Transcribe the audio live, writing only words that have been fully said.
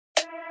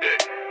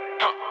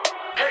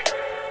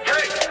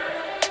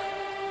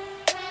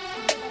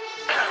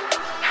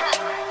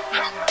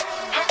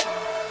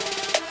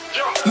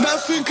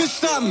Nothing can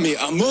stop me,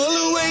 I'm all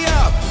the way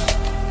up.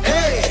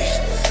 Hey,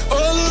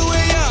 all the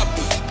way up.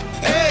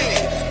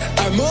 Hey,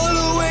 I'm all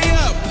the way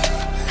up.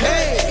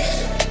 Hey,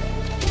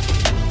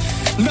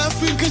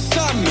 nothing can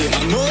stop me,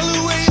 I'm all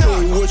the way up.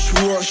 Show you what you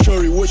want, show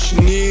you what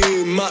you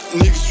need. My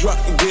niggas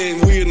rockin'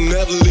 game, we'll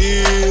never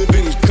leave.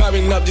 Been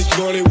carving up this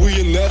money,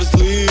 we'll never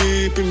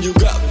sleep. And you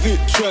got big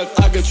trap,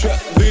 I got trap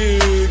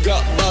big.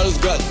 Got bottles,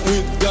 got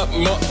weed, got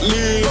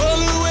Motley. All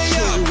the way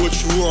up. Show you what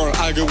you want,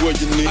 I got what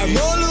you need. I'm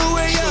all the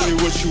way up. Show you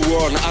what you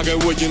want, I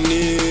got what you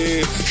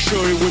need.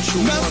 Show you what you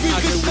want, nothing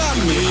can stop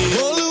me.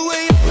 I'm all the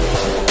way up.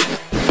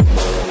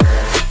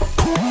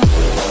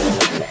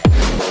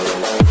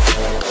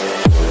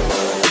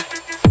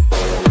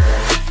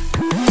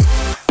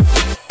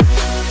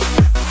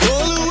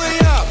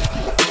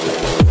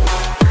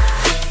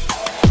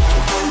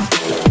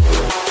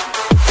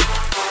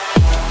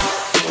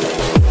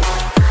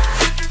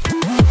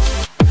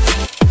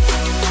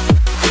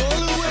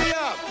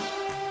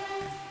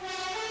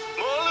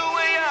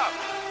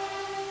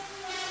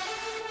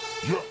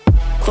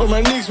 For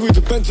my niggas with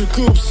the Bentley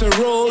coupes and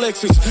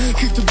Rolexes,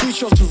 kick the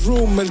bitch off the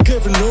room and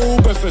give her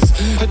no breakfast.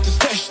 Had to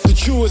stash the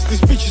jewels,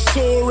 this bitch is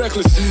so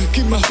reckless.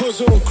 Keep my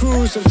horse on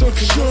cruise, I'm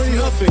talking showing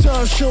off it.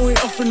 Time showing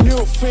off for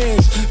new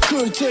fans.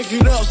 Couldn't take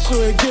it out, so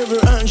I gave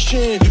her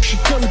unchained. She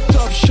come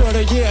top shot,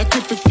 yeah, I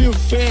keep a few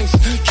fangs.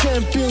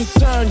 Champion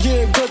sound,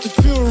 yeah, got a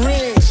few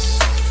rings.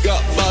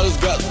 Got bottles,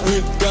 got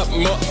weed, got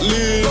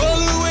Motley. All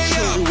the way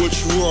up. Show you what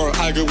you want,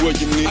 I got what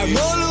you need. I'm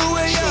all the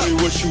way up. Show you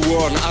what you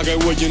want, I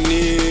got what you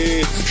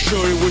need.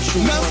 Show you what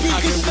you want,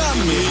 I got what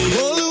you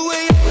need.